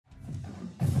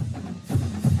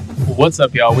What's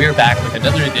up, y'all? We are back with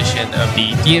another edition of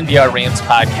the DNVR Rams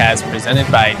podcast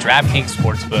presented by DraftKings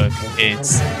Sportsbook.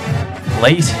 It's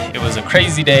late. It was a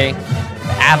crazy day.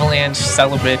 The Avalanche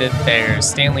celebrated their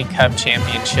Stanley Cup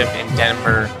championship in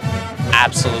Denver.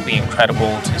 Absolutely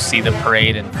incredible to see the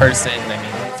parade in person. I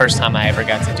mean, first time I ever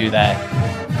got to do that.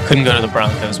 Couldn't go to the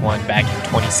Broncos one back in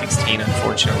 2016,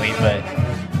 unfortunately, but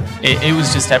it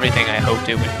was just everything I hoped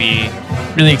it would be.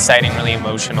 Really exciting, really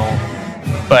emotional.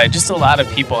 But just a lot of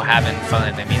people having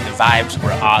fun. I mean, the vibes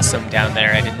were awesome down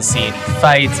there. I didn't see any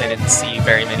fights. I didn't see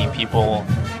very many people,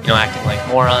 acting like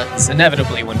morons.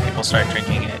 Inevitably, when people start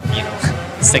drinking at,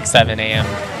 6, 7 a.m.,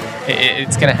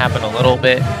 it's going to happen a little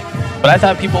bit. But I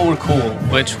thought people were cool,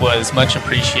 which was much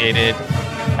appreciated.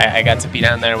 I got to be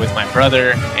down there with my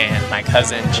brother and my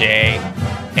cousin, Jay,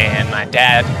 and my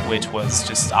dad, which was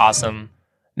just awesome.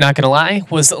 Not gonna lie,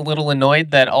 was a little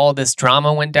annoyed that all this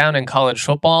drama went down in college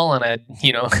football on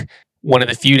one of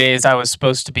the few days I was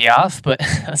supposed to be off, but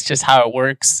that's just how it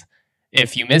works.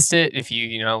 If you missed it, if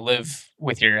you live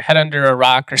with your head under a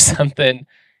rock or something,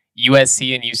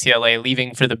 USC and UCLA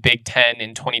leaving for the Big Ten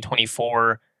in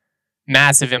 2024,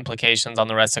 massive implications on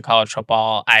the rest of college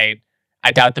football. I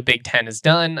doubt the Big Ten is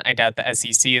done. I doubt the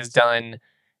SEC is done.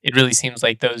 It really seems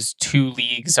like those two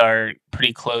leagues are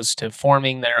pretty close to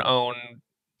forming their own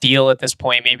deal at this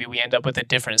point. Maybe we end up with a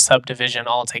different subdivision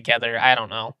altogether. I don't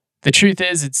know. The truth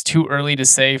is, it's too early to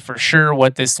say for sure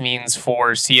what this means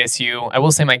for CSU. I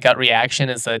will say my gut reaction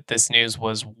is that this news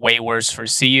was way worse for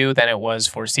CU than it was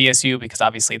for CSU, because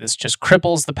obviously this just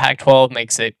cripples the Pac-12,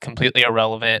 makes it completely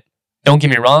irrelevant. Don't get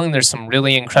me wrong, there's some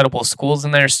really incredible schools in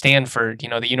there. Stanford,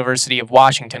 the University of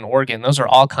Washington, Oregon, those are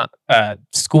all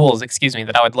schools,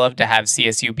 that I would love to have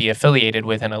CSU be affiliated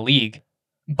with in a league.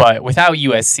 But without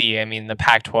USC, I mean, the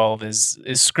Pac-12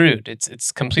 is screwed.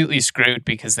 It's completely screwed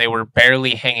because they were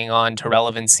barely hanging on to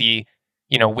relevancy,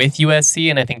 with USC.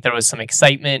 And I think there was some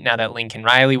excitement now that Lincoln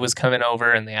Riley was coming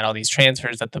over and they had all these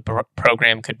transfers that the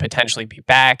program could potentially be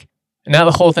back. And now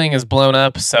the whole thing is blown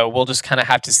up. So we'll just kind of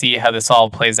have to see how this all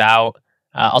plays out.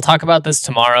 I'll talk about this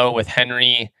tomorrow with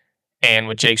Henry and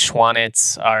with Jake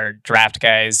Schwanitz, our draft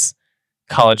guys,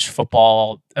 college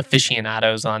football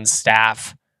aficionados on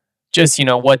staff. Just,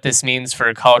 what this means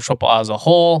for college football as a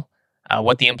whole,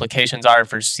 what the implications are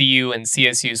for CU and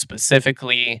CSU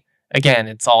specifically. Again,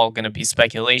 it's all going to be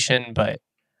speculation, but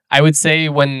I would say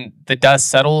when the dust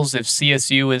settles, if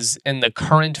CSU is in the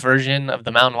current version of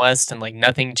the Mountain West and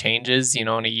nothing changes, in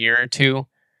a year or two,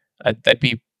 that'd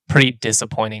be pretty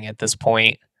disappointing at this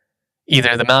point.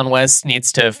 Either the Mountain West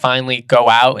needs to finally go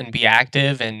out and be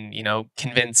active and,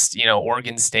 convince,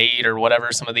 Oregon State or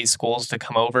whatever, some of these schools to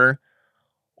come over.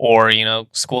 Or,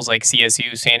 schools like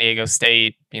CSU, San Diego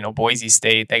State, Boise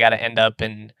State, they got to end up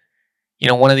in,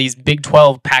 one of these Big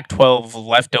 12, Pac-12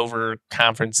 leftover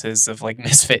conferences of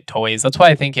misfit toys. That's why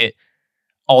I think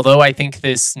although I think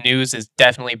this news is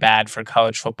definitely bad for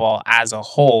college football as a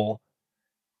whole,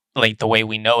 the way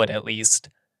we know it at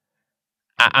least,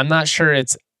 I'm not sure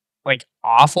it's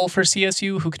awful for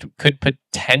CSU, who could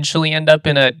potentially end up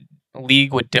in a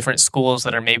league with different schools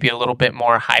that are maybe a little bit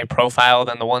more high profile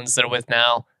than the ones they're with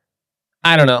now.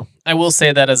 I don't know. I will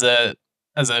say that as a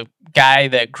guy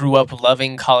that grew up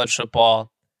loving college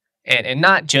football, and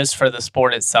not just for the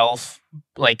sport itself,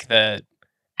 the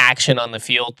action on the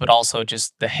field, but also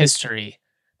just the history,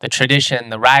 the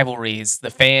tradition, the rivalries, the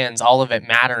fans, all of it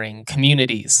mattering,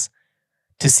 communities.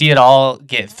 To see it all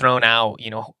get thrown out,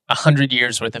 100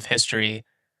 years worth of history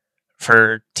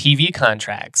for TV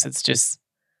contracts, it's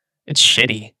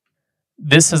shitty.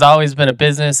 This has always been a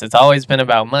business. It's always been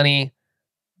about money,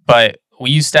 but we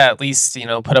used to at least,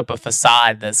 put up a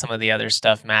facade that some of the other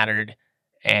stuff mattered,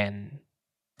 and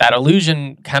that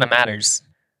illusion kind of matters.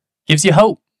 Gives you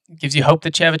hope. Gives you hope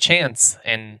that you have a chance,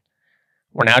 and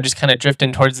we're now just kind of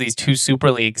drifting towards these two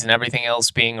super leagues and everything else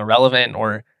being irrelevant.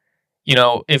 Or,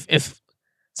 if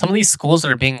some of these schools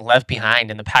that are being left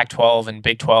behind in the Pac-12 and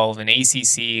Big 12 and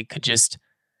ACC could just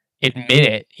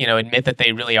admit that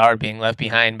they really are being left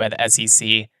behind by the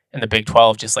SEC and the Big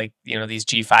 12, just like, these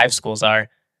G5 schools are,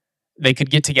 they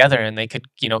could get together and they could,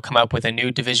 come up with a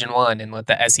new Division I and let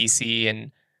the SEC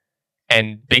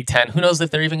and Big Ten, who knows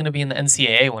if they're even going to be in the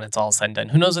NCAA when it's all said and done.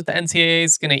 Who knows if the NCAA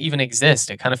is going to even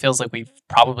exist? It kind of feels like we've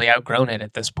probably outgrown it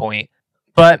at this point.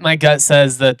 But my gut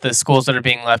says that the schools that are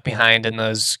being left behind in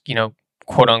those,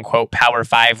 quote unquote Power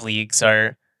 5 leagues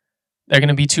they're going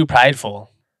to be too prideful.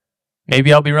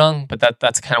 Maybe I'll be wrong, but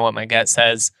that's kind of what my gut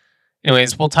says.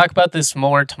 Anyways, we'll talk about this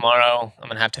more tomorrow. I'm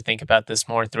going to have to think about this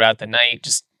more throughout the night.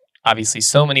 Just obviously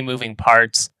so many moving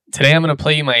parts. Today I'm going to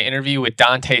play you my interview with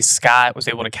Dante Scott. Was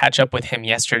able to catch up with him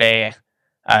yesterday.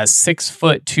 a 6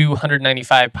 foot,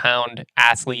 295-pound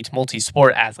athlete,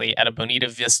 multi-sport athlete at a Bonita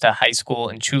Vista High School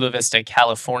in Chula Vista,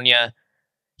 California.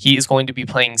 He is going to be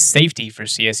playing safety for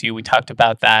CSU. We talked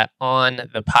about that on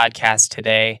the podcast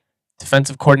today.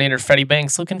 Defensive coordinator Freddie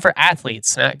Banks looking for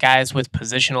athletes, not guys with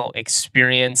positional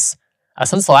experience.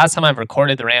 Since the last time I've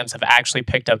recorded, the Rams have actually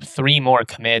picked up 3 more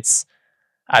commits.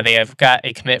 They have got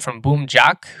a commit from Boom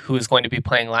Jock, who is going to be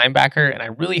playing linebacker, and I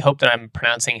really hope that I'm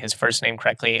pronouncing his first name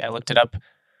correctly. I looked it up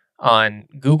on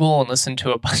Google and listened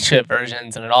to a bunch of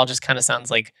versions, and it all just kind of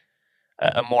sounds like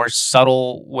a more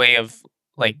subtle way of,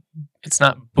 like, it's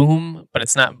not boom, but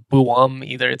it's not boom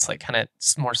either. It's like kind of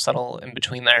more subtle in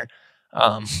between there.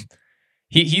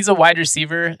 He's a wide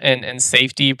receiver and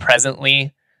safety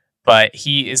presently, but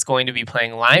he is going to be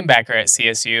playing linebacker at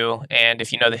CSU, and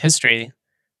if you know the history,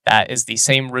 that is the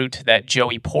same route that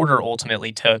Joey Porter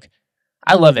ultimately took.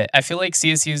 I love it. I feel like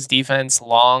CSU's defense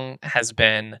long has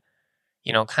been,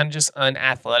 kind of just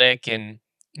unathletic and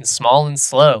small and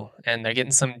slow. And they're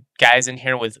getting some guys in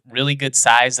here with really good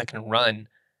size that can run.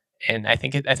 And I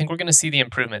think we're going to see the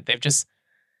improvement. They've just,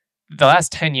 the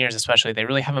last 10 years especially, they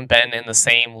really haven't been in the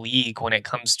same league when it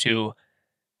comes to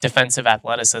defensive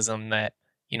athleticism that,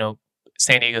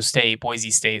 San Diego State,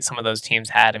 Boise State, some of those teams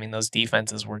had. I mean, those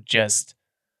defenses were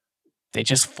they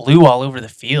just flew all over the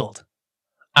field.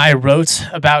 I wrote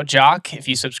about Jock. If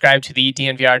you subscribe to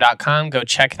thednvr.com, go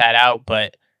check that out.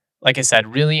 But like I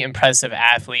said, really impressive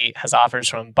athlete, has offers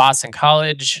from Boston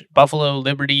College, Buffalo,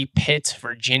 Liberty, Pitt,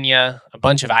 Virginia, a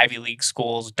bunch of Ivy League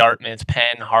schools, Dartmouth,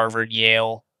 Penn, Harvard,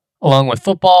 Yale. Along with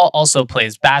football, also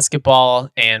plays basketball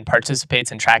and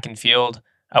participates in track and field.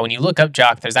 When you look up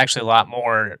Jock, there's actually a lot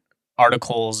more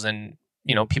articles and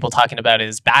people talking about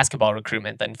his basketball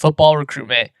recruitment than football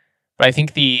recruitment. But I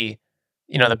think the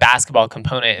basketball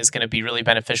component is going to be really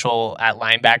beneficial at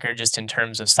linebacker just in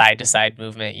terms of side-to-side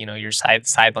movement, your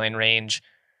sideline range,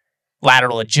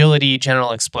 lateral agility,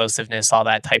 general explosiveness, all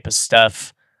that type of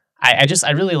stuff. I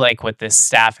really like what this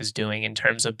staff is doing in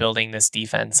terms of building this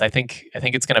defense. I think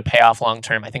it's going to pay off long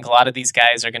term. I think a lot of these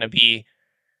guys are going to be,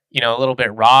 a little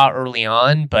bit raw early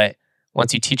on, but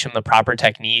once you teach them the proper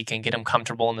technique and get them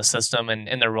comfortable in the system and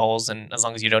in their roles, and as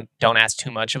long as you don't ask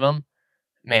too much of them,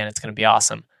 man, it's going to be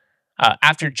awesome.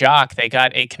 After Jock, they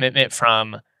got a commitment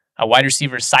from a wide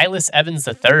receiver, Silas Evans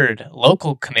III,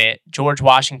 local commit, George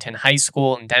Washington High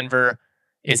School in Denver,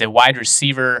 is a wide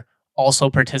receiver, also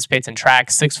participates in track,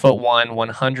 6'1",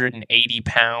 180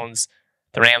 pounds.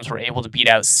 The Rams were able to beat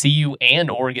out CU and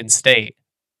Oregon State.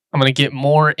 I'm going to get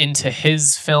more into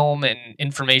his film and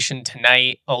information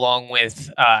tonight, along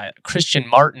with Christian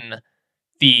Martin,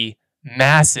 the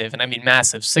massive, and I mean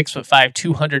massive, 6'5",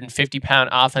 250-pound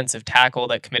offensive tackle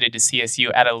that committed to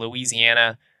CSU out of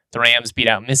Louisiana. The Rams beat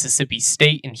out Mississippi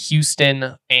State and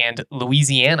Houston and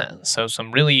Louisiana. So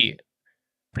some really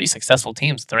pretty successful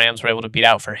teams the Rams were able to beat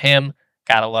out for him.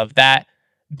 Gotta love that.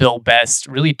 Bill Best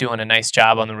really doing a nice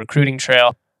job on the recruiting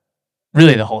trail.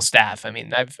 Really the whole staff. I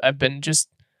mean, I've been just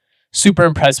super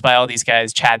impressed by all these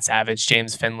guys. Chad Savage,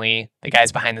 James Finley, the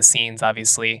guys behind the scenes,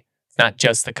 obviously. It's not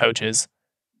just the coaches.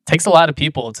 It takes a lot of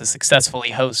people to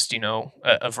successfully host,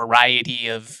 a variety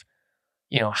of,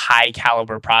 high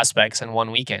caliber prospects in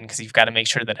one weekend, because you've got to make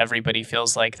sure that everybody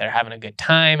feels like they're having a good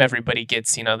time. Everybody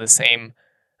gets, the same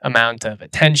amount of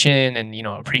attention and,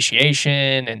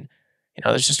 appreciation. And,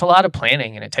 there's just a lot of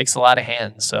planning and it takes a lot of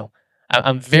hands. So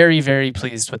I'm very, very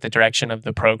pleased with the direction of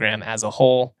the program as a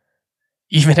whole,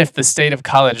 even if the state of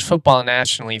college football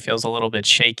nationally feels a little bit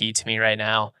shaky to me right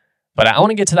now. But I want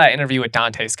to get to that interview with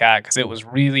Donta Scott because it was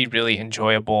really, really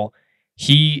enjoyable.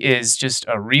 He is just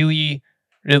a really,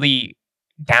 really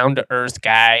down-to-earth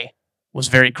guy, was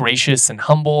very gracious and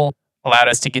humble, allowed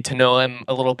us to get to know him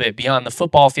a little bit beyond the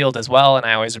football field as well. And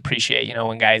I always appreciate,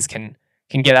 when guys can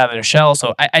get out of their shell.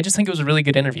 So I just think it was a really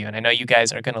good interview, and I know you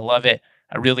guys are going to love it.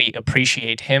 I really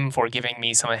appreciate him for giving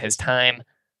me some of his time.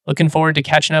 Looking forward to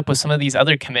catching up with some of these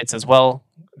other commits as well.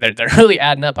 They're really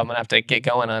adding up. I'm going to have to get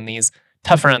going on these.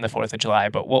 Tough around the 4th of July,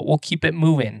 but we'll keep it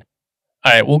moving.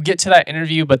 All right, we'll get to that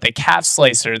interview, but the calf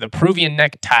slicer, the Peruvian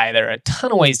necktie, there are a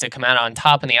ton of ways to come out on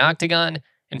top in the octagon.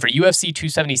 And for UFC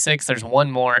 276, there's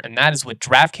one more, and that is with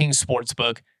DraftKings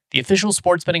Sportsbook, the official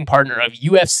sports betting partner of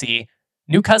UFC.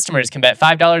 New customers can bet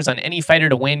 $5 on any fighter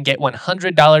to win, get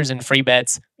 $100 in free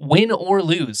bets, win or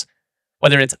lose.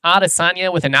 Whether it's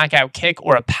Adesanya with a knockout kick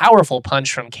or a powerful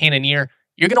punch from Cannonier,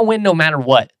 you're going to win no matter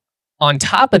what. On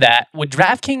top of that, with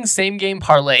DraftKings Same Game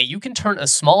Parlay, you can turn a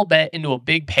small bet into a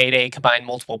big payday, combine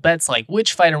multiple bets like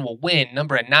which fighter will win,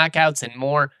 number of knockouts, and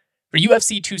more. For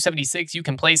UFC 276, you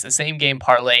can place the Same Game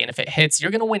Parlay, and if it hits,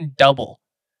 you're going to win double.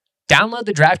 Download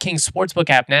the DraftKings Sportsbook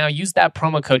app now. Use that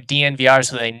promo code DNVR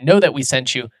so they know that we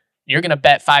sent you. You're going to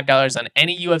bet $5 on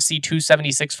any UFC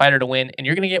 276 fighter to win, and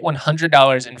you're going to get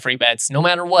 $100 in free bets no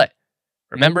matter what.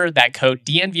 Remember that code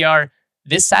DNVR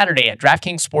this Saturday at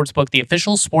DraftKings Sportsbook, the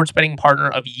official sports betting partner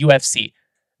of UFC.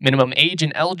 Minimum age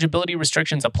and eligibility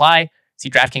restrictions apply. See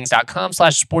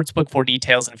DraftKings.com/sportsbook for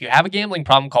details. And if you have a gambling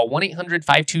problem, call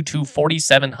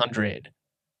 1-800-522-4700.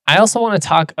 I also want to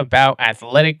talk about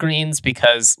Athletic Greens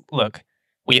because, look,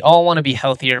 we all want to be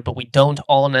healthier, but we don't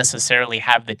all necessarily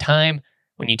have the time.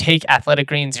 When you take Athletic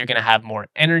Greens, you're going to have more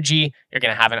energy. You're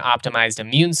going to have an optimized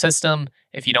immune system.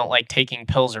 If you don't like taking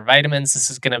pills or vitamins,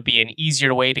 this is going to be an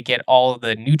easier way to get all of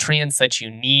the nutrients that you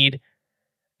need.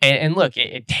 And look,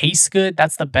 it tastes good.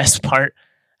 That's the best part.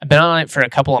 I've been on it for a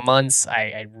couple of months.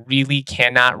 I really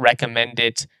cannot recommend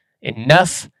it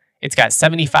enough. It's got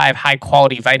 75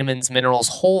 high-quality vitamins, minerals,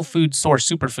 whole food source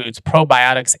superfoods,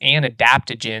 probiotics, and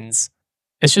adaptogens.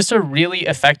 It's just a really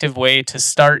effective way to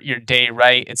start your day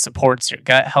right. It supports your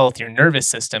gut health, your nervous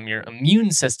system, your immune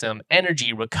system,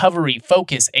 energy, recovery,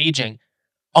 focus, aging,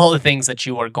 all the things that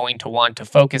you are going to want to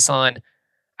focus on.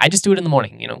 I just do it in the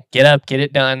morning, get up, get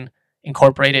it done,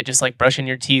 incorporate it just like brushing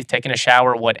your teeth, taking a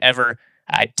shower, whatever.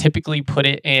 I typically put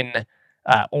it in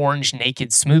orange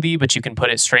naked smoothie, but you can put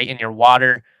it straight in your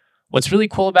water. What's really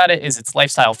cool about it is it's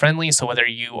lifestyle friendly. So whether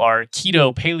you are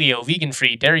keto, paleo,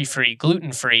 vegan-free, dairy-free,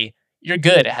 gluten-free, you're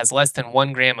good. It has less than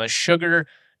 1 gram of sugar,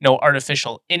 no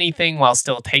artificial anything while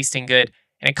still tasting good.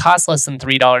 And it costs less than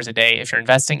 $3 a day. If you're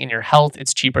investing in your health,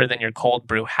 it's cheaper than your cold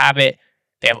brew habit.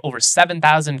 They have over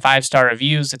 7,000 5-star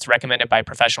reviews. It's recommended by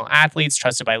professional athletes,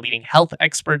 trusted by leading health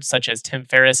experts such as Tim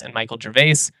Ferriss and Michael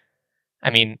Gervais. I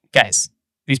mean, guys,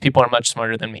 these people are much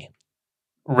smarter than me.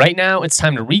 Right now, it's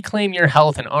time to reclaim your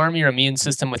health and arm your immune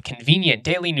system with convenient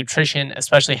daily nutrition,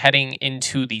 especially heading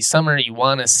into the summer. You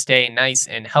want to stay nice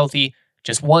and healthy.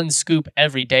 Just 1 scoop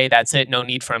every day. That's it. No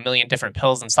need for a million different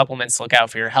pills and supplements to look out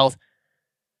for your health.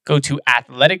 Go to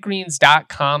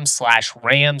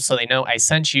athleticgreens.com/Rams so they know I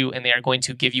sent you, and they are going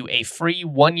to give you a free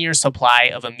 1-year supply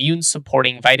of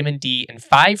immune-supporting vitamin D and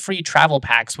 5 free travel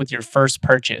packs with your first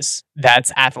purchase.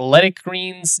 That's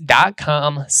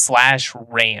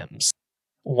athleticgreens.com/Rams.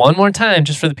 One more time,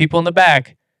 just for the people in the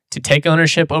back, to take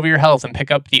ownership over your health and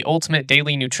pick up the ultimate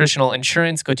daily nutritional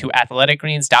insurance, go to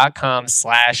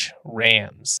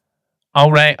athleticgreens.com/Rams.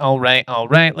 All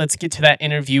right. Let's get to that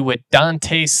interview with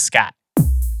Donta Scott.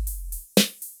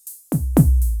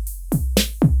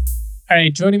 All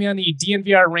right, joining me on the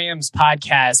DNVR Rams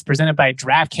podcast presented by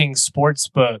DraftKings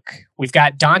Sportsbook, we've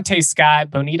got Donta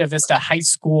Scott, Bonita Vista High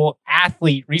School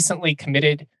athlete, recently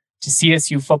committed to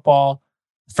CSU football.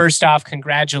 First off,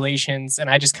 congratulations. And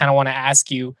I just kind of want to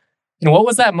ask you, what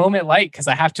was that moment like? Because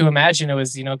I have to imagine it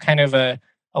was, kind of a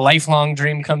lifelong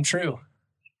dream come true.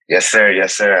 Yes, sir.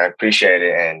 I appreciate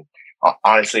it. And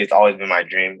honestly, it's always been my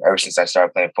dream ever since I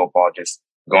started playing football, just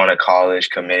going to college,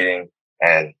 committing.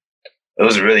 And it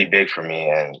was really big for me.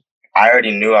 And I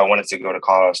already knew I wanted to go to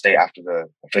Colorado State after the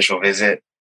official visit.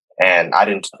 And I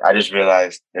just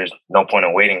realized there's no point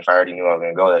in waiting if I already knew I was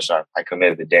going to go there. So I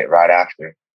committed the day right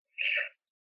after.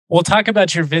 We'll talk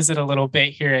about your visit a little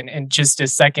bit here in just a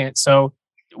second. So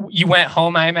you went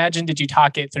home, I imagine. Did you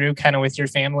talk it through kind of with your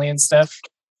family and stuff?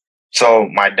 So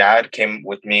my dad came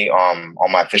with me on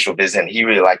my official visit, and he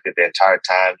really liked it the entire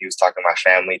time. He was talking to my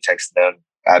family, texting them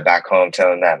back home,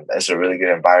 telling them it's a really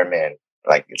good environment.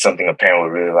 Like, it's something a parent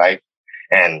would really like.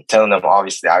 And telling them,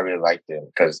 obviously, I really liked it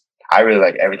because I really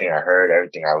liked everything I heard,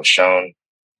 everything I was shown.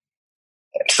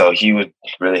 So he would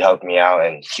really help me out,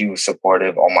 and he was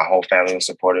supportive. All my whole family was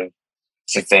supportive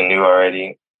since they knew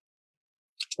already.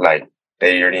 Like,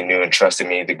 they already knew and trusted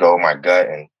me to go with my gut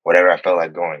and whatever I felt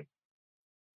like going.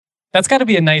 That's got to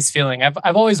be a nice feeling.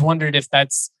 I've always wondered if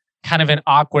that's kind of an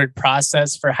awkward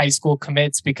process for high school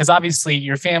commits, because obviously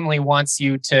your family wants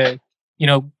you to,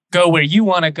 go where you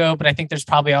want to go. But I think there's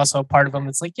probably also a part of them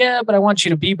that's like, yeah, but I want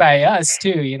you to be by us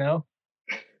too,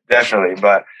 Definitely.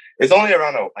 But it's only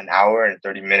around an hour and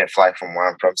 30-minute flight from where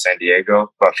I'm from, San Diego.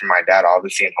 But for my dad,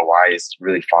 obviously in Hawaii is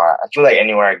really far. I feel like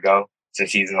anywhere I go,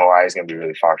 since he's in Hawaii, it's going to be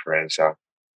really far for him. So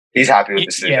he's happy with the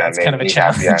decision I made. It's kind of a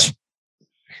challenge.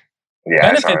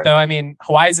 Benefit, though,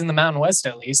 Hawaii's in the Mountain West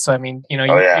at least. So, you'll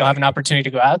have an opportunity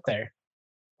to go out there.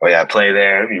 Oh, yeah, play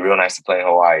there. It'd be real nice to play in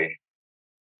Hawaii.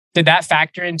 Did that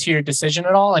factor into your decision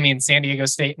at all? San Diego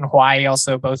State and Hawaii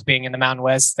also both being in the Mountain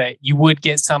West, that you would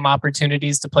get some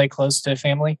opportunities to play close to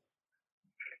family?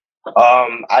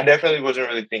 I definitely wasn't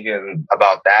really thinking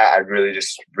about that. I really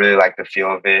like the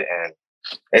feel of it, and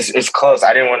it's close.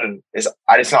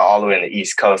 It's not all the way in the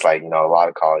East Coast like a lot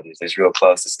of colleges. It's real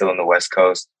close. It's still in the West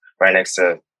Coast, right next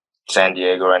to San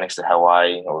Diego, right next to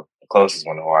Hawaii, or the closest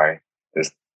one to Hawaii.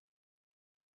 Just,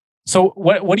 So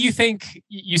what do you think?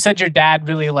 You said your dad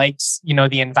really likes,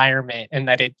 the environment and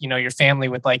that it, your family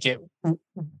would like it.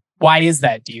 Why is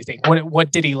that, do you think?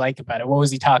 What did he like about it? What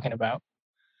was he talking about?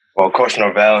 well, Coach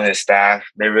Norvell and his staff,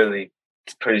 they really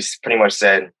pretty much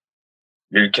said,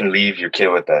 you can leave your kid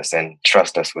with us and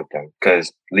trust us with them.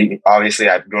 Because obviously,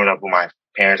 I've grown up with my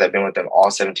parents. I've been with them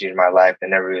all 17 years of my life. They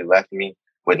never really left me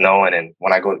with no one. And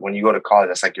when you go to college,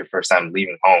 that's like your first time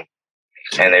leaving home.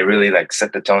 And they really like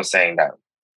set the tone, saying that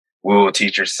we will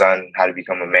teach your son how to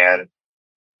become a man.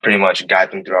 Pretty much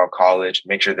guide them throughout college,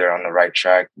 make sure they're on the right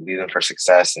track, lead them for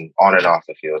success, and on and off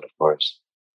the field, of course.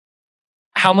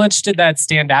 How much did that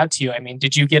stand out to you? I mean,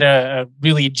 did you get a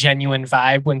really genuine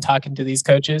vibe when talking to these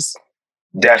coaches?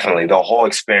 Definitely. The whole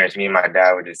experience, me and my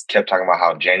dad would just kept talking about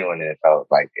how genuine it felt.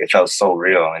 Like it felt so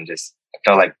real and just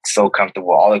felt like so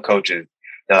comfortable. All the coaches,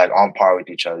 they're like on par with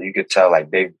each other. You could tell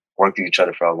like they've worked with each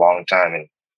other for a long time and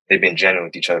they've been genuine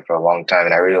with each other for a long time.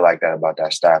 And I really like that about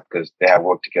that staff because they have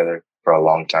worked together for a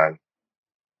long time.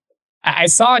 I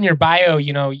saw in your bio,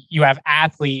 you have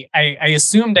athlete. I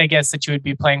assumed, I guess, that you would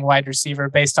be playing wide receiver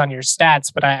based on your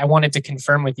stats, but I wanted to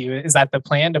confirm with you. Is that the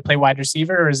plan, to play wide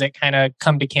receiver, or is it kind of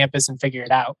come to campus and figure it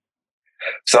out?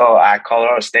 So at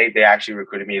Colorado State, they actually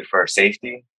recruited me for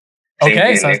safety.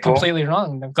 Okay, so I was completely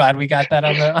wrong. I'm glad we got that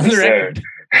on the record.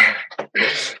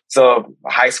 So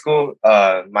high school,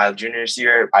 my junior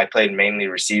year, I played mainly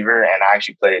receiver, and I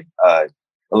actually played a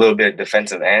little bit of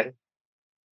defensive end.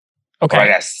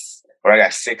 Okay. Where I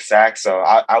got 6 sacks. So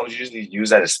I was usually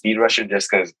used as a speed rusher just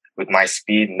because with my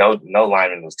speed, no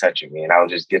lineman was touching me. And I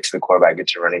would just get to the quarterback, get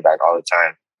to running back all the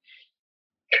time.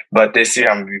 But this year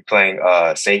I'm going to be playing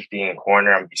safety and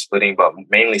corner. I'm going to be splitting, but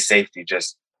mainly safety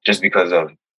just because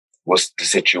of what's the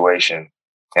situation.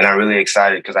 And I'm really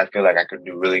excited because I feel like I could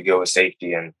do really good with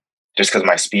safety. And just because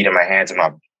my speed in my hands and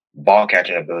my ball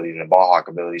catching abilities and the ball hawk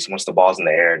abilities, once the ball's in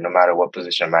the air, no matter what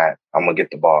position I'm at, I'm going to get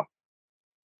the ball.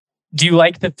 Do you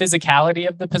like the physicality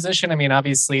of the position? I mean,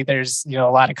 obviously, there's a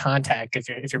lot of contact if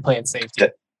you're playing safety.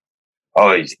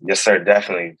 Oh yes, sir,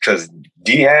 definitely. Because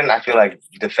DN, I feel like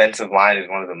defensive line is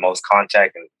one of the most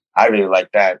contact, and I really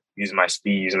like that. Using my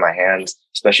speed, using my hands,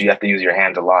 especially you have to use your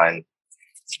hands a lot. And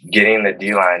getting the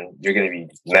D line, you're going to be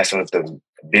messing with the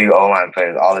big O line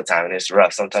players all the time, and it's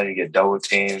rough. Sometimes you get double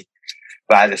teamed,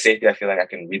 but as a safety, I feel like I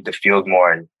can read the field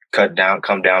more and come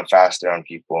down faster on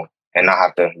people, and not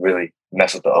have to really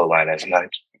mess with the O-line as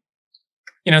much.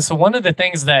 So one of the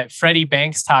things that Freddie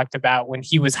Banks talked about when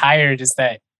he was hired is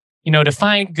that, to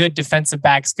find good defensive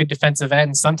backs, good defensive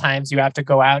ends, sometimes you have to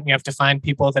go out and you have to find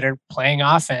people that are playing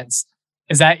offense.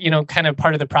 Is that, kind of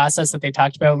part of the process that they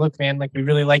talked about? Look, man, like we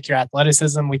really like your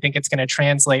athleticism. We think it's going to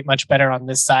translate much better on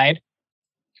this side.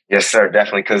 Yes, sir,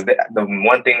 definitely. Because the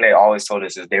one thing they always told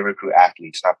us is they recruit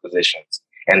athletes, not positions.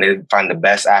 And they find the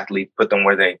best athlete, put them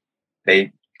where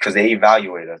they because they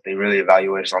evaluate us. They really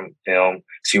evaluate us on film,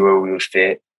 see where we would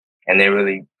fit, and they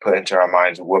really put into our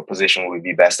minds what position we'd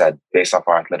be best at based off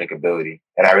our athletic ability.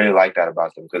 And I really like that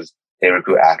about them because they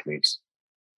recruit athletes.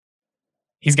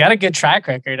 He's got a good track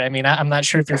record. I mean, I'm not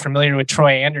sure if you're familiar with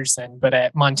Troy Anderson, but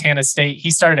at Montana State, he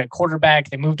started at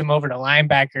quarterback. They moved him over to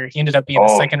linebacker. He ended up being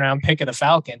the second-round pick of the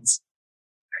Falcons.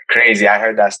 Crazy. I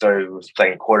heard that story. He was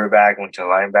playing quarterback, went to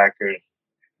linebacker,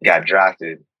 got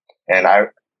drafted. And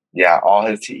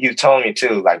he was telling me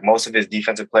too, like most of his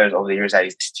defensive players over the years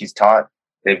that he's taught,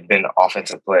 they've been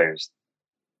offensive players.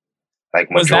 Like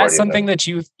was that something that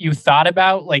you thought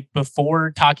about like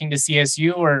before talking to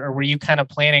CSU, or were you kind of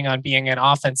planning on being an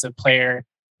offensive player,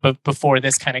 but before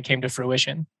this kind of came to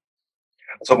fruition?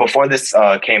 So before this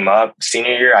came up,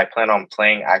 senior year, I planned on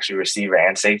playing actually receiver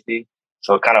and safety.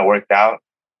 So it kind of worked out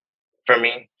for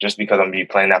me just because I'm going to be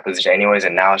playing that position anyways.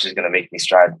 And now it's just going to make me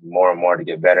strive more and more to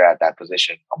get better at that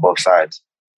position on both sides.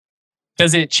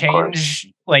 Does it change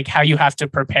like how you have to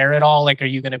prepare at all? Like, are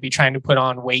you going to be trying to put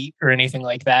on weight or anything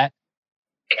like that?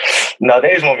 No,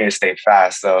 they just want me to stay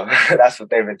fast. So that's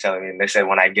what they've been telling me. And they said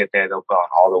when I get there, they'll put on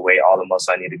all the weight, all the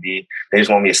muscle I need to be. They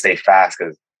just want me to stay fast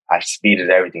because speed is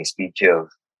everything. Speed kills.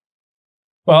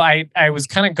 Well, I was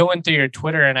kind of going through your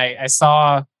Twitter and I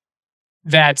saw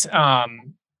that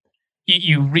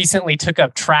you recently took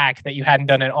up track, that you hadn't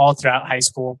done it all throughout high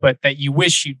school, but that you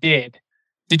wish you did.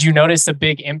 Did you notice a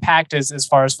big impact as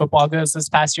far as football goes this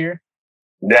past year?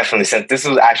 Definitely. Since this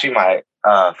was actually my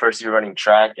first year running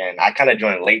track, and I kind of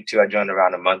joined late too. I joined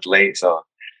around a month late. So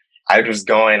I was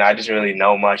going, I didn't really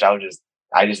know much. I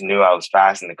just knew I was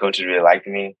fast, and the coaches really liked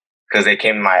me because they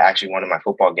came to one of my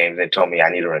football games. They told me I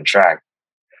need to run track.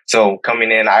 So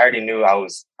coming in, I already knew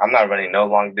I'm not running no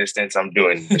long distance. I'm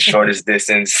doing the shortest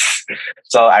distance.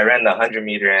 So I ran the 100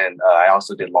 meter and I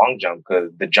also did long jump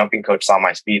because the jumping coach saw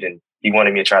my speed and he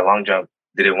wanted me to try long jump.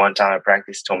 Did it one time at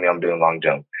practice, told me I'm doing long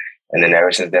jump. And then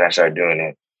ever since then, I started doing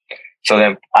it. So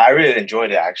then I really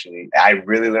enjoyed it, actually. I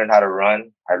really learned how to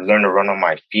run. I learned to run on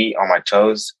my feet, on my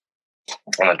toes,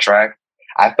 on the track.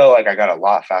 I felt like I got a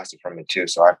lot faster from it too.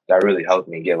 So that really helped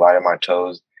me get light on my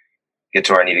toes, get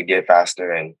to where I need to get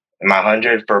faster. And in my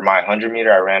 100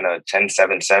 meter, I ran a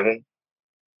 10.77.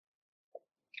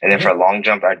 And then for long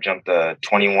jump, I jumped a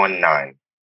 21.9.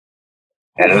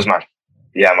 And it was my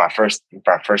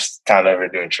first time ever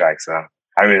doing track. So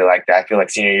I really like that. I feel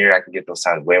like senior year, I could get those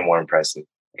times way more impressive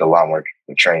with a lot more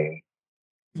training.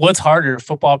 What's harder,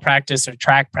 football practice or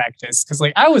track practice? Because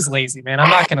I was lazy, man.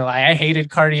 I'm not going to lie. I hated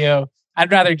cardio.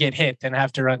 I'd rather get hit than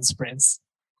have to run sprints.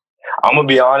 I'm going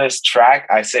to be honest. Track,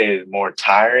 I say, is more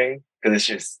tiring because it's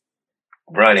just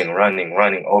running,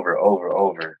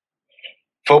 over.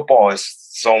 Football is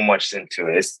so much into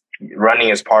it. Running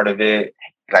is part of it.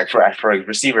 Like for a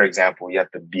receiver example, you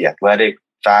have to be athletic,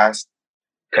 fast,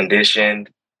 conditioned,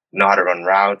 know how to run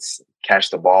routes, catch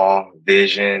the ball,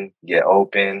 vision, get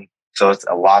open. So it's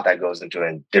a lot that goes into it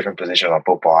in different positions on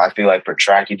football. I feel like for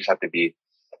track, you just have to be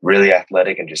really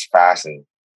athletic and just fast and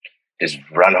just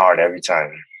run hard every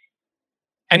time.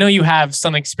 I know you have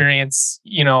some experience,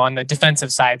 on the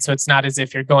defensive side, so it's not as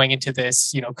if you're going into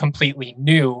this, completely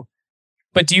new.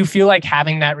 But do you feel like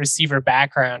having that receiver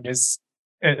background is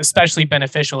especially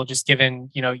beneficial, just given,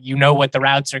 you know what the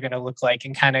routes are going to look like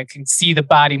and kind of can see the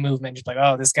body movement, just like,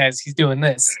 oh, he's doing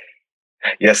this.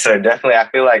 Yes, sir. Definitely. I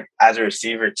feel like as a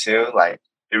receiver too, like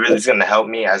it really is going to help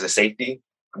me as a safety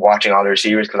watching all the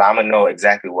receivers because I'm going to know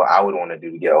exactly what I would want to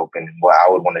do to get open, what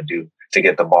I would want to do to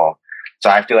get the ball. So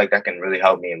I feel like that can really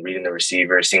help me in reading the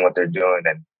receiver, seeing what they're doing.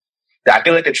 And I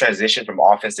feel like the transition from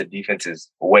offense to defense is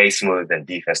way smoother than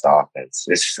defense to offense.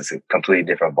 It's just a completely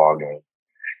different ballgame.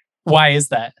 Why is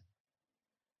that?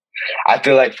 I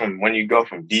feel like from when you go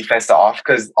from defense to off,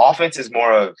 because offense is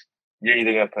more of you're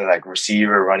either going to play like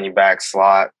receiver, running back,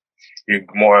 slot. You're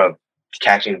more of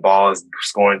catching balls,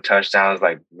 scoring touchdowns,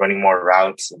 like running more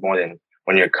routes more than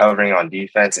when you're covering on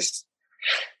defense.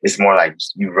 It's more like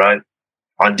you run.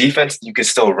 On defense, you can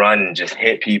still run and just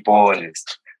hit people and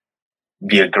just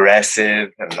be aggressive.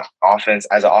 And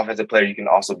as an offensive player, you can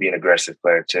also be an aggressive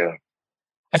player too.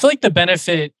 I feel like the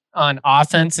benefit on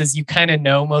offense is you kind of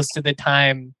know most of the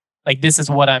time, like, this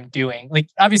is what I'm doing. Like,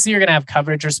 obviously, you're going to have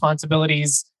coverage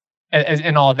responsibilities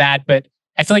and all that. But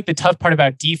I feel like the tough part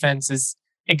about defense is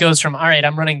it goes from, all right,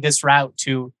 I'm running this route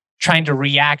to trying to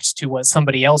react to what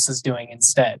somebody else is doing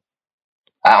instead.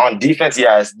 On defense,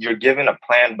 you're given a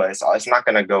plan, but it's not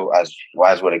going to go as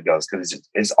what it goes because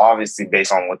it's obviously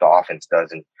based on what the offense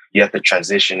does, and you have to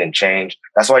transition and change.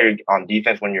 That's why you're on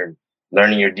defense. When you're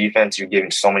learning your defense, you're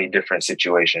given so many different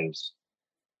situations.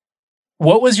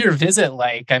 What was your visit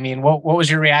like? I mean, what was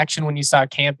your reaction when you saw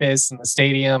campus and the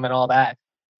stadium and all that?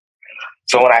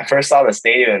 So when I first saw the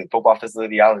stadium and football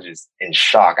facility, I was just in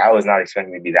shock. I was not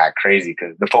expecting it to be that crazy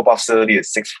because the football facility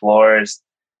is 6 floors.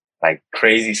 Like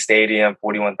crazy stadium,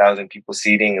 41,000 people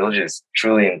seating. It was just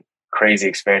truly a crazy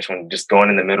experience when just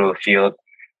going in the middle of the field,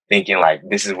 thinking like,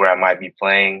 this is where I might be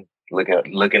playing,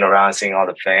 looking around, seeing all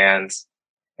the fans.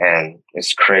 And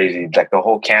it's crazy. Like the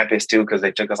whole campus too, because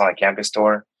they took us on a campus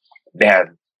tour. They had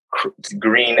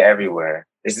green everywhere.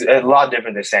 It's a lot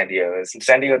different than San Diego.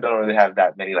 San Diego don't really have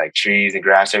that many like trees and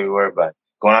grass everywhere, but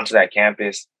going onto that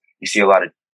campus, you see a lot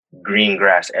of green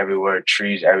grass everywhere,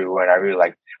 trees everywhere. And I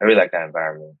really like that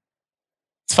environment.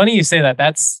 It's funny you say that.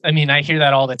 I hear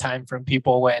that all the time from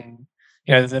people when,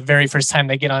 the very first time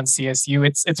they get on CSU.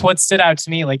 It's what stood out to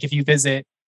me. Like if you visit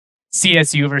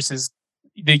CSU versus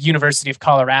the University of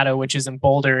Colorado, which is in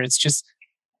Boulder, it's just,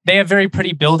 they have very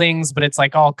pretty buildings, but it's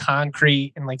like all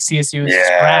concrete, and like CSU is just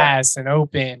grass and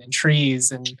open and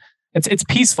trees, and it's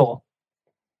peaceful.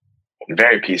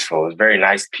 Very peaceful. It's very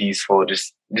nice, peaceful.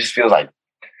 Just feels like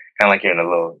kind of like you're in a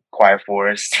little quiet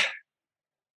forest.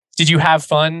 Did you have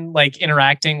fun like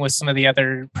interacting with some of the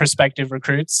other prospective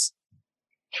recruits?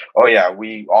 Oh yeah,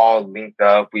 we all linked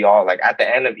up. We all like at the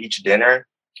end of each dinner,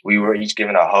 we were each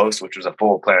given a host, which was a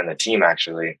full player in the team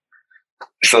actually.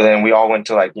 So then we all went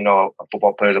to like, a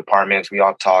football player's apartments. We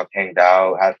all talked, hanged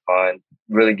out, had fun,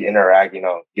 really interact,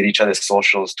 get each other's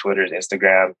socials, Twitters,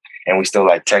 Instagram, and we still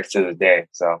like text to this day.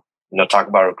 So, talk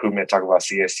about recruitment, talk about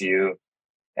CSU,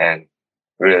 and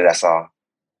really that's all.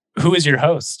 Who is your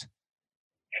host?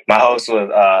 My host was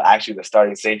actually the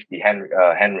starting safety,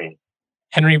 Henry.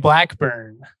 Henry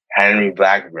Blackburn. Henry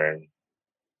Blackburn.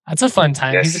 That's a fun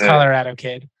time. Yes, he's a Colorado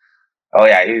kid. Oh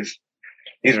yeah, he's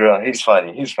He's real. He's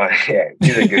funny. He's funny. Yeah,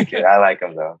 he's a good kid. I like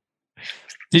him though.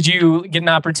 Did you get an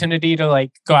opportunity to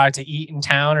like go out to eat in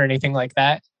town or anything like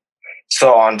that?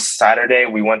 So on Saturday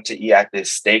we went to eat at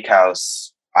this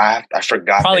steakhouse. I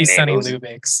forgot Probably the name. Sonny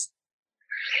Lubbock's.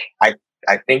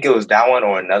 I think it was that one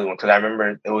or another one because I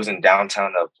remember it was in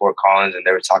downtown of Fort Collins and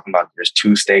they were talking about there's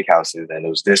two steakhouses and it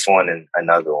was this one and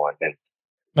another one and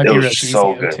Might it be was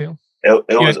so good. Too. It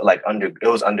was like it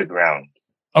was underground.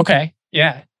 Okay,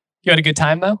 yeah. You had a good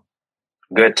time though?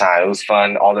 Good time. It was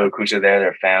fun. All the recruits are there,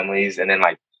 their families, and then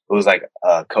like it was like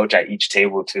a coach at each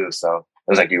table too. So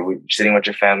it was like you're sitting with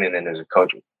your family, and then there's a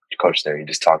coach there. You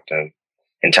just talk to him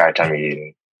the entire time you're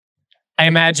eating. I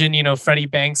imagine, Freddie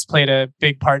Banks played a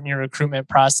big part in your recruitment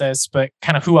process, but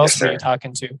kind of who else were you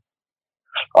talking to?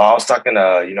 Oh, I was talking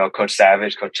to, Coach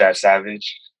Savage, Coach Chad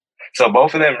Savage. So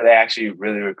both of them, they actually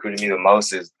really recruited me the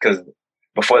most is because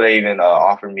before they even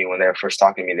offered me, when they were first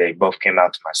talking to me, they both came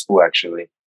out to my school, actually.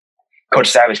 Coach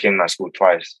Savage came to my school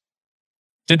twice.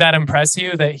 Did that impress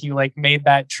you that he like made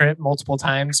that trip multiple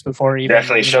times before even?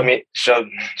 Definitely showed me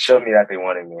that they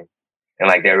wanted me. And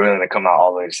like they're willing to come out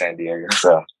all the way to San Diego.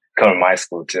 So come to my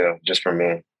school too, just for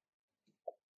me.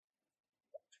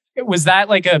 Was that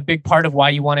like a big part of why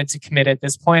you wanted to commit at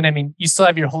this point? I mean, you still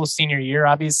have your whole senior year,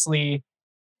 obviously.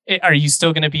 Are you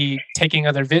still going to be taking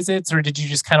other visits, or did you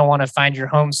just kind of want to find your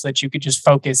home so that you could just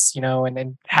focus, and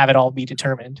then have it all be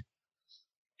determined?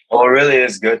 Well, it really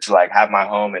is good to like have my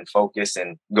home and focus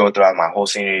and go throughout my whole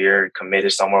senior year,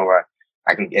 committed somewhere where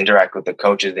I can interact with the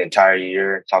coaches the entire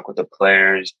year, talk with the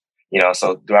players,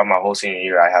 so throughout my whole senior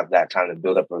year, I have that time to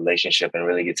build up a relationship and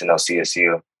really get to know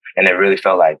CSU. And it really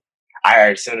felt like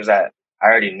as soon as I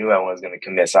already knew I was going to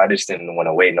commit, so I just didn't want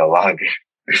to wait no longer.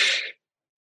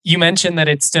 You mentioned that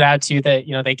it stood out to you that,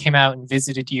 they came out and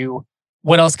visited you.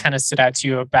 What else kind of stood out to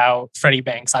you about Freddie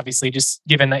Banks, obviously, just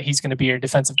given that he's going to be your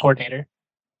defensive coordinator?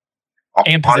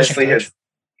 And honestly,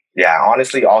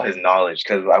 honestly, all his knowledge.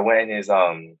 Because I went in his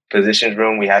positions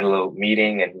room, we had a little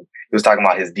meeting, and he was talking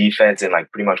about his defense and like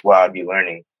pretty much what I'd be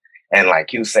learning. And like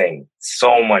he was saying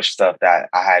so much stuff that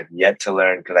I had yet to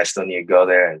learn because I still need to go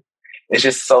there. And it's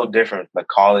just so different. The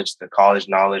college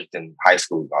knowledge than high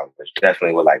school knowledge.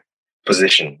 Definitely with like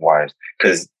position wise,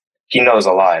 because he knows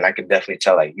a lot, and I could definitely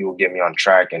tell like he will get me on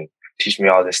track and teach me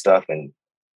all this stuff and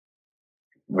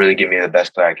really give me the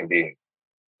best player I can be.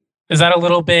 Is that a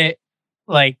little bit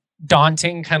like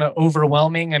daunting, kind of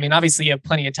overwhelming? I mean, obviously you have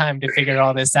plenty of time to figure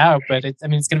all this out, but it's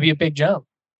going to be a big jump.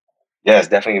 Yeah, it's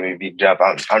definitely going to be a big jump.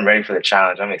 I'm ready for the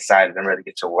challenge. I'm excited. I'm ready to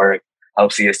get to work,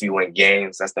 help CSU win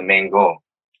games. That's the main goal.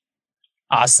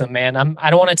 Awesome, man. I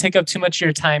don't want to take up too much of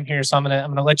your time here, so I'm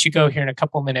gonna let you go here in a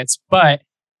couple minutes. But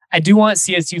I do want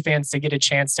CSU fans to get a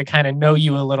chance to kind of know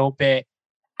you a little bit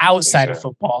outside of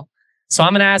football. So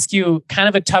I'm going to ask you kind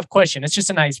of a tough question. It's just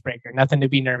an icebreaker, nothing to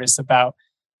be nervous about.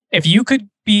 If you could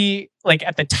be like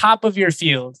at the top of your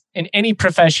field in any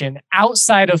profession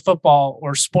outside of football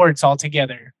or sports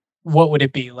altogether, what would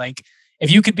it be? Like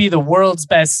if you could be the world's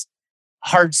best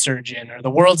heart surgeon or the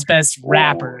world's best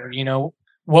rapper,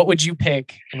 what would you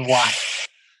pick and why?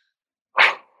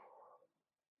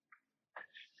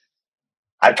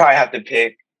 I'd probably have to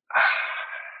pick.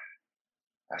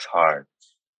 That's hard.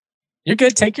 You're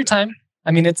good. Take your time.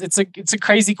 I mean, it's a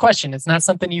crazy question. It's not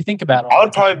something you think about. I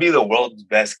would probably be the world's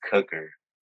best cooker.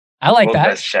 I like that.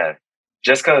 Best chef.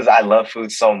 Just because I love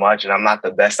food so much and I'm not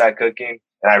the best at cooking,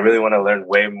 and I really want to learn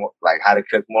way more, like how to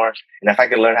cook more. And if I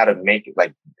could learn how to make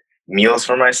like meals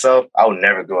for myself, I would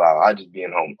never go out. I'd just be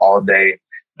at home all day,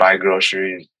 buy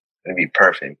groceries, and it'd be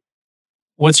perfect.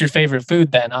 What's your favorite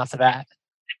food then off of that?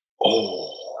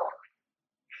 Oh.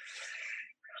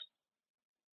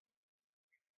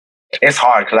 It's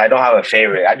hard because I don't have a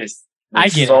favorite. I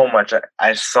get so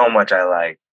much I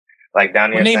like. Like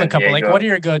down here. Well, name a couple. Like, what are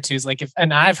your go-tos? Like,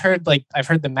 I've heard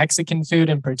the Mexican food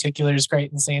in particular is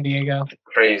great in San Diego.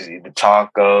 Crazy, the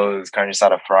tacos, carne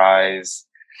asada fries,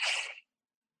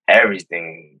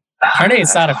 everything. Carne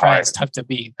asada fries is tough to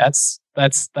beat. That's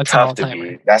tough to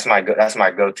beat. That's my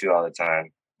go-to all the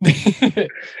time.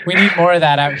 We need more of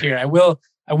that out here. I will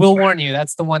warn you.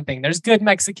 That's the one thing. There's good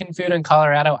Mexican food in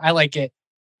Colorado. I like it,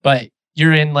 but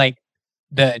you're in like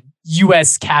the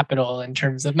U.S. capital in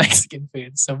terms of Mexican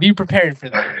food. So be prepared for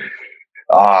that.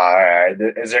 All right.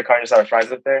 Is there carne asada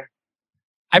fries up there?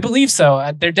 I believe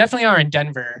so. There definitely are in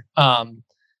Denver.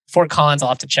 Fort Collins, I'll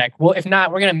have to check. Well, if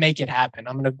not, we're going to make it happen.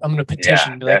 I'm going to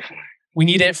petition. Yeah, we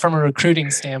need it from a recruiting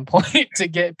standpoint to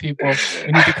get people.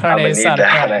 We need the carne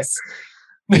asada fries.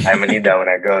 I'm going to need that when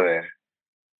I go there.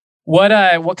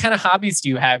 What kind of hobbies do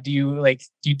you have? Do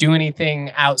you do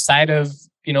anything outside of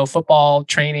football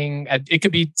training? It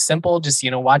could be simple, just,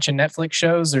 watching Netflix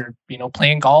shows or,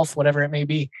 playing golf, whatever it may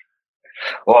be.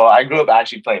 Well, I grew up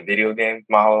actually playing video games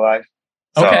my whole life.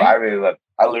 So Okay. I really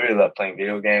love playing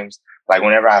video games. Like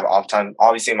whenever I have off time,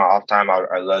 obviously my off time,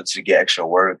 I love to get extra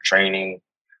work, training,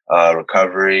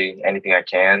 recovery, anything I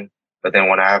can. But then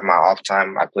when I have my off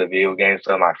time, I play video games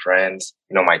with my friends,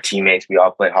 my teammates. We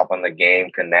all play, hop on the game,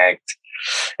 connect.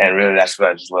 And really, that's what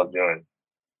I just love doing.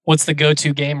 What's the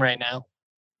go-to game right now?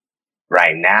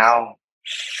 Right now?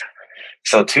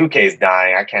 So 2K is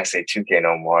dying. I can't say 2K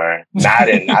no more.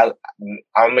 Madden,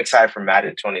 I'm excited for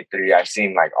Madden 23. I've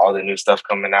seen like all the new stuff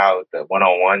coming out, the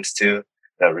one-on-ones too,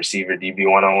 the receiver DB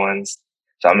one-on-ones.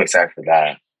 So I'm excited for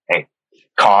that. And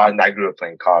COD, I grew up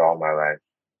playing COD all my life.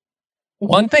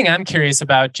 One thing I'm curious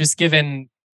about, just given,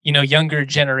 younger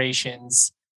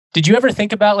generations, did you ever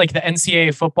think about like the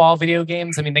NCAA football video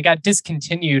games? I mean, they got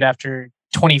discontinued after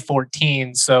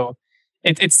 2014. So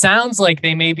it sounds like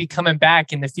they may be coming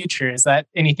back in the future. Is that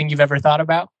anything you've ever thought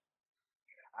about?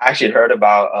 I actually heard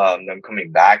about them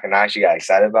coming back, and I actually got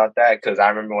excited about that because I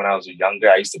remember when I was younger,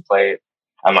 I used to play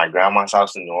at my grandma's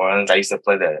house in New Orleans. I used to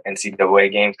play the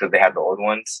NCAA games because they had the old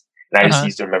ones. And I just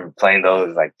used to remember playing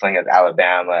those, like playing at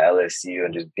Alabama, LSU,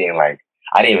 and just being like,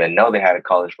 I didn't even know they had a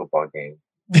college football game.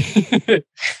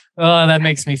 Oh, that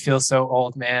makes me feel so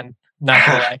old, man. Not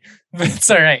gonna lie. But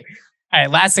it's all right. All right,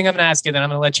 last thing I'm going to ask you, then I'm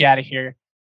going to let you out of here.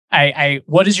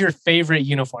 What is your favorite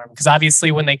uniform? Because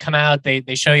obviously when they come out,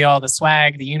 they show you all the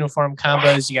swag, the uniform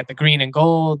combos. You got the green and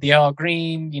gold, the all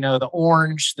green, the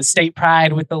orange, the state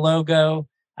pride with the logo,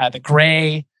 the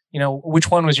gray.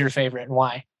 Which one was your favorite and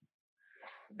why?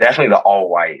 Definitely the all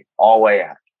white. All white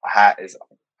hat is,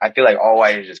 I feel like all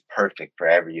white is just perfect for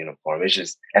every uniform. It's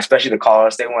just, especially the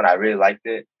Colorado State one, I really liked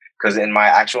it. Because in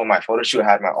my photo shoot,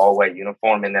 I had my all white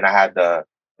uniform, and then I had the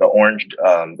orange,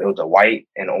 it was a white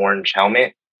and orange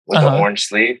helmet with the orange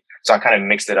sleeve. So I kind of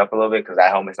mixed it up a little bit because that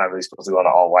helmet's not really supposed to go on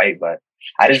all white. But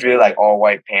I just really like all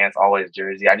white pants, all white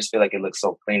jersey. I just feel like it looks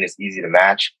so clean. It's easy to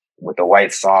match with the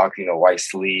white socks, white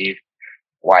sleeve,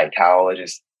 white towel. It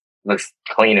just looks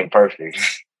clean and perfect.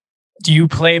 Do you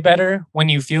play better when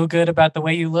you feel good about the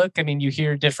way you look? I mean, you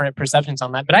hear different perceptions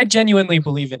on that, but I genuinely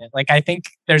believe in it. Like, I think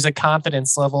there's a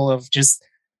confidence level of just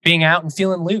being out and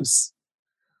feeling loose.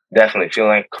 Definitely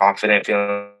feeling confident,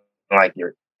 feeling like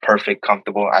you're perfect,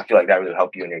 comfortable. I feel like that really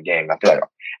helps you in your game. I feel like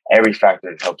every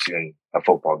factor helps you in a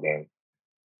football game.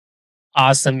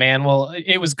 Awesome, man. Well,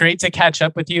 it was great to catch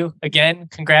up with you again.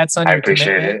 Congrats on your commitment.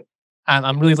 I appreciate it.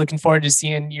 I'm really looking forward to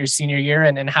seeing your senior year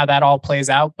and how that all plays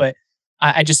out. But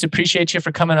I just appreciate you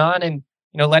for coming on and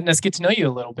letting us get to know you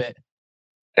a little bit.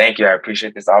 Thank you. I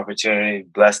appreciate this opportunity.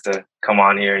 Blessed to come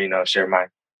on here, share my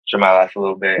life a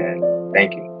little bit. And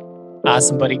thank you.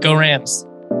 Awesome, buddy. Go Rams.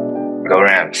 Go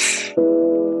Rams.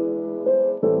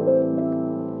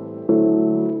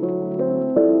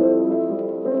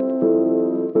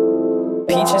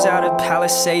 Peaches out of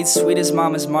Palisades, sweet as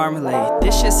mama's marmalade.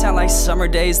 This shit sound like summer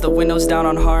days, the windows down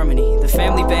on Harmony. The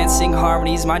family band sing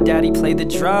harmonies, my daddy played the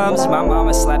drums. My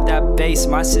mama slapped that bass,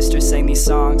 my sister sang these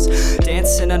songs.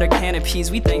 Dancing under canopies,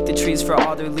 we thank the trees for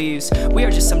all their leaves. We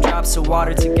are just some drops of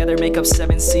water, together make up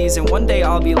 7 seas. And one day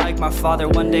I'll be like my father,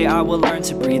 one day I will learn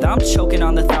to breathe. I'm choking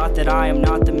on the thought that I am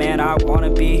not the man I wanna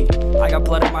be. I got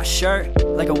blood on my shirt,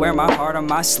 like I wear my heart on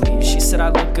my sleeve. She said I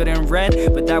look good in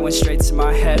red, but that went straight to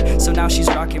my head. So now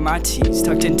she's rocking my tees,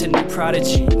 tucked into new Prada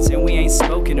jeans. And we ain't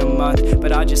spoken a month,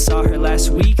 but I just saw her last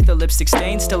week. The lipstick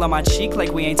stain still on my cheek,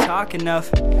 like we ain't talk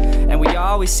enough. And we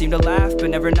always seem to laugh, but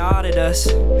never nod at us.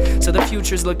 So the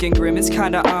future's looking grim, it's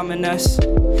kinda ominous.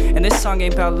 And this song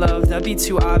ain't about love, that'd be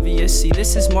too obvious. See,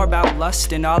 this is more about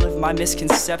lust and all of my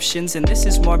misconceptions. And this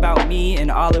is more about me and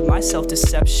all of my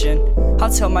self-deception. I'll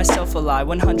tell myself a lie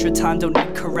 100 times, don't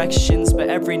need corrections. But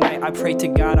every night I pray to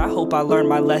God, I hope I learn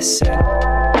my lesson.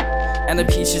 And the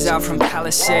peaches out from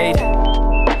Palisade,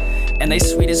 and they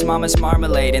sweet as mama's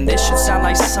marmalade. And this should sound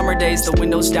like summer days, the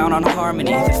windows down on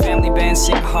Harmony. The family band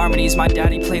sing harmonies, my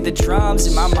daddy played the drums.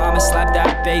 And my mama slapped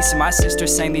that bass, and my sister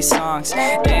sang these songs.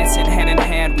 Dancing hand in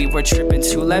hand, we were tripping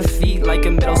 2 left feet, like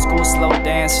a middle school slow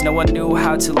dance. No one knew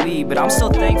how to lead, but I'm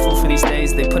still thankful for these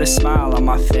days. They put a smile on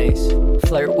my face.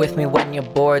 Flirt with me when you're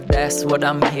bored, that's what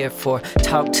I'm here for.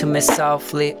 Talk to me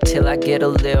softly till I get a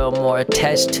little more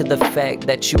attached to the fact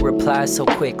that you reply so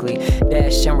quickly.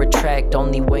 Dash and retract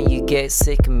only when you get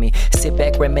sick of me. Sit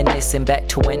back reminiscing back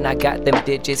to when I got them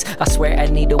digits. I swear I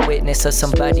need a witness or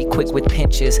somebody quick with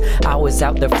pinches. I was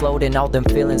out there floating, all them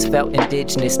feelings felt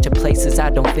indigenous to places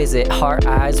I don't visit. Heart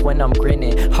eyes when I'm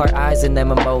grinning, heart eyes in them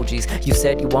emojis. You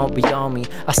said you won't be on me,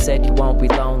 I said you won't be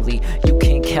lonely. You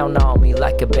can count on me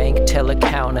like a bank teller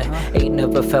counter. Ain't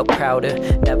never felt prouder,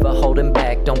 never holding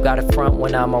back, don't gotta front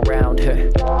when I'm around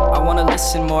her. I wanna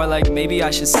listen more, like maybe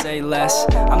I should say less.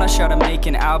 I'm not sure how to make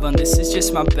an album, this is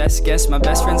just my best guess. My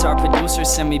best friends are producers,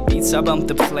 send me beats, I bump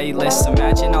the playlist.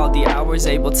 Imagine all the hours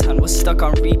Ableton was stuck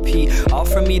on repeat, all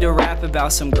for me to rap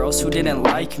about some girls who didn't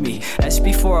like me.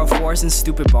 SB404s and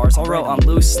stupid bars, all wrote on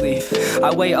loose leaf.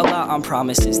 I wait a lot on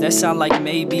promises that sound like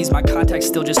maybes. My contacts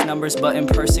still just numbers, but in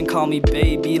person call me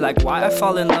baby. Like why I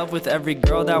fall in love with every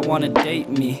girl that wanna date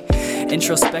me.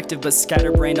 Introspective but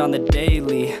scatterbrained on the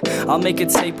daily. I'll make a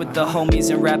tape with the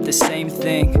homies and rap the same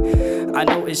thing. I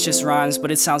know it's just rhymes,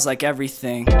 but it sounds like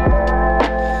everything.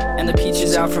 And the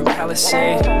peaches out from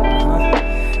Palisade,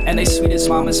 and they sweet as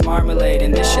mama's marmalade.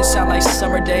 And this shit sound like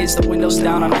summer days, the windows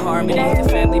down on Harmony. The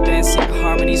family band sing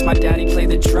harmonies, my daddy play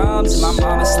the drums, and my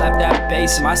mama slapped that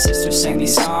bass, and my sister sang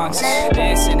these songs.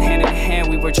 Dancing hand in hand,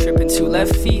 we were tripping to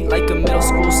left feet like a middle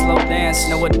school slow dance.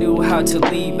 No one knew how to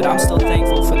lead, but I'm still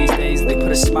thankful for these days. They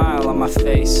put a smile on my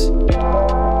face.